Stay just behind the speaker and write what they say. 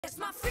It's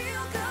my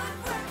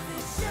feel-good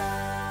breakfast show.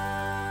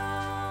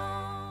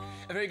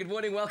 A very good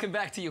morning. Welcome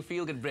back to your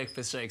feel-good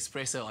breakfast show,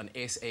 Expresso on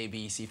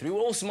SABC3. We're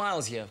all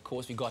smiles here, of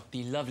course. We got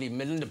the lovely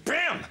Linda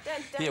Bam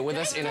here with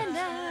us.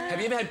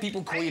 Have you ever had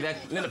people call you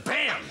that, Linda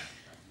Bam?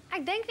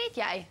 Ek dink net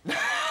jy.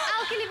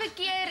 Elke liewe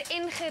keer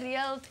en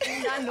gereeld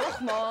en dan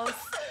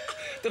nogmaals.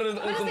 Dat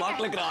het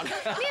ongemakkelijk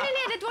raakt.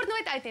 Nee, dit wordt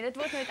nooit uit nie. Dit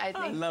wordt nooit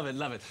uit nie. Love it,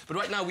 love it. But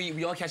right now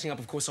we are catching up,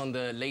 of course, on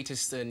the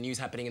latest news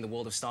happening in the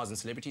world of stars and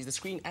celebrities, the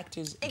Screen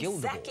Actors Guild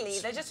Awards. Exactly.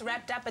 They just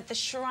wrapped up at the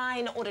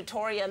Shrine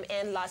Auditorium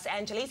in Los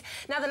Angeles.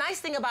 Now, the nice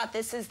thing about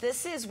this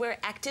is where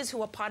actors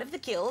who are part of the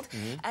guild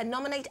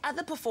nominate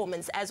other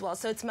performers as well.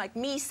 So it's like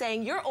me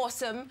saying, you're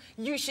awesome,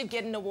 you should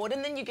get an award,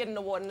 and then you get an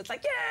award, and it's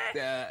like,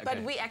 yeah. Okay.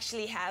 But we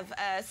actually have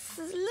a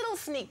little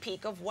sneak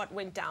peek of what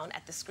went down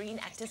at the Screen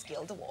Actors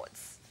Guild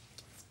Awards.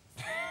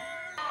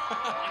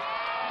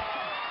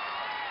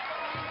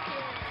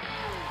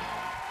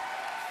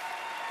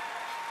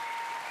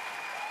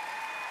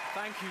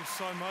 Thank you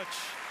so much.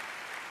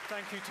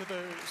 Thank you to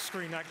the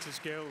Screen Actors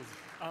Guild.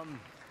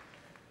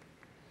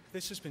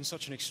 This has been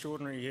such an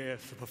extraordinary year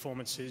for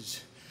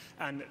performances,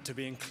 and to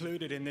be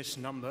included in this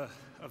number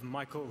of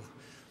Michael,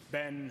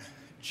 Ben,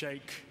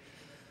 Jake,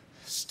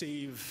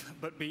 Steve,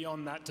 but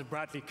beyond that to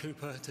Bradley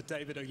Cooper, to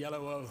David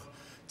Oyelowo,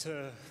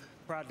 to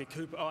Bradley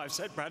Cooper, oh, I've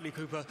said Bradley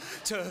Cooper,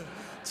 to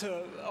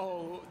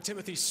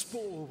Timothy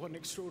Spall, what an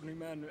extraordinary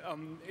man,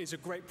 is a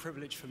great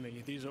privilege for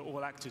me. These are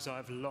all actors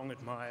I've long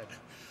admired.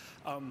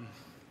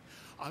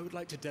 I would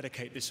like to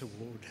dedicate this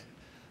award,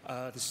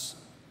 this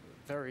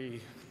very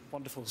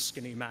wonderful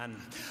skinny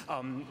man,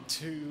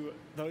 to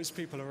those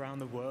people around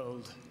the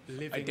world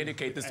living. I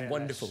dedicate this ALS.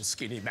 wonderful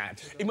skinny man.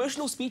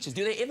 Emotional speeches,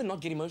 do they ever not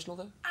get emotional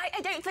though?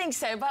 I don't think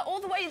so, but all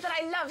the way that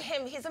I love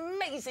him, he's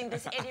amazing.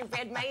 This Eddie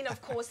Redmayne,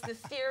 of course, the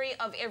theory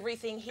of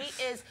everything. He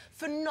is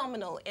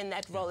phenomenal in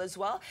that role as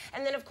well.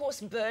 And then, of course,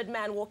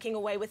 Birdman walking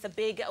away with a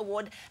big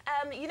award.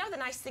 You know, the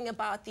nice thing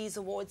about these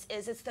awards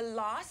is it's the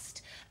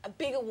last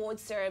big award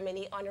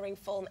ceremony honouring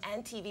film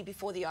and TV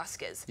before the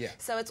Oscars. Yeah.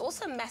 So it's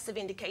also a massive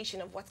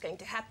indication of what's going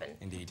to happen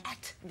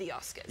at the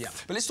Oscars. Yeah,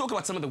 but let's talk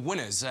about some of the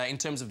winners in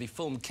terms of the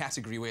film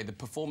category, where the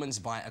performance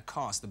by a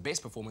cast, the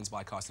best performance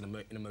by a cast in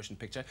a motion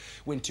picture,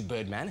 went to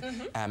Birdman,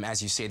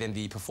 as you said, and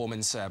the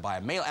performance by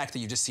a male actor,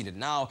 you've just seen it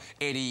now,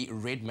 Eddie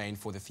Redmayne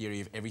for The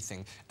Theory of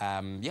Everything.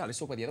 Yeah, let's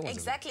talk about the other ones.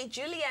 Exactly,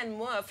 Julianne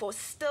Moore for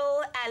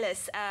Still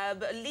Alice,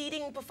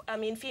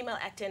 female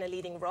actor in a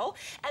leading role,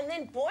 and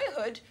then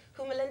Boyhood,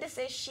 who Melinda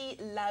says she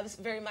loves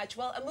very much.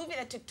 Well, a movie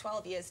that took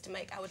 12 years to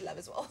make, I would love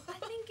as well. I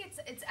think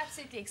it's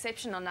absolutely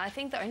exceptional, and I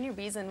think the only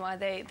reason why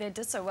they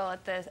did so well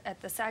at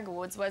the SAG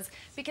Awards was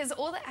because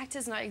all the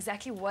actors know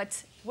exactly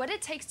what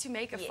it takes to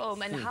make a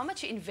film and how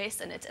much you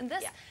invest in it. And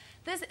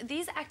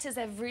these actors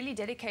have really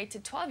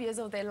dedicated 12 years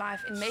of their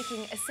life in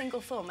making a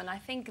single film, and I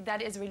think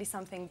that is really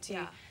something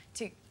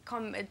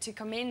to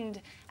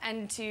commend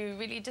and to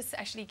really just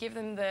actually give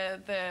them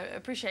the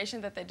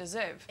appreciation that they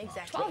deserve.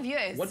 Exactly. 12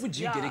 years. What would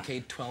you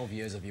dedicate 12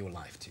 years of your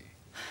life to?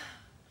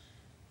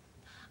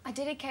 I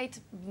dedicate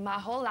my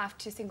whole life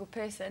to a single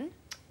person.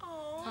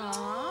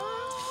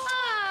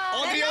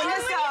 Adrian,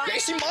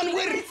 jy's die man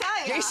hoor.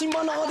 Jy's die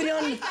man,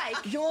 Adrian.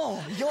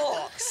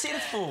 Ja, sê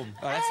dit vir hom.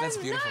 Oh, that's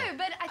beautiful. No,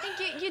 but I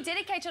think you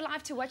dedicate your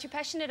life to what you're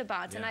passionate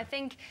about, and I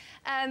think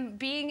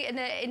being in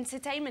the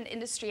entertainment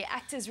industry,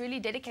 actors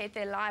really dedicate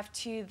their life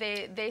to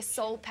their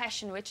sole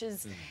passion, which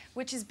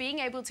is being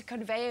able to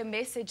convey a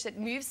message that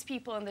moves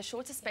people in the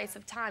shortest space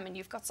of time, and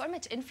you've got so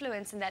much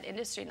influence in that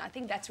industry, and I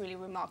think that's really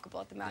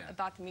remarkable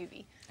about the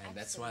movie. And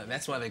that's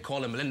why they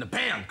call him Melinda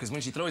Bam, because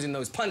when she throws in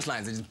those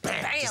punchlines, it just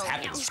bam, it just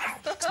happens.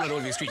 Explode all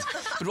over your streets.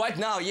 But right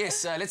now,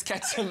 yes, let's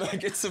get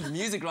some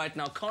music right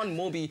now. Khan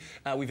Morby,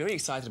 we're very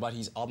excited about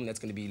his album that's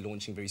going to be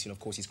launching very soon. Of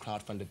course, he's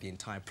crowdfunded the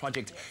entire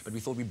project, but we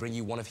thought we'd bring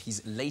you one of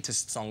his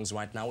latest songs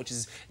right now, which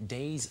is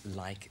Days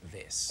Like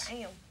This.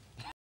 Damn.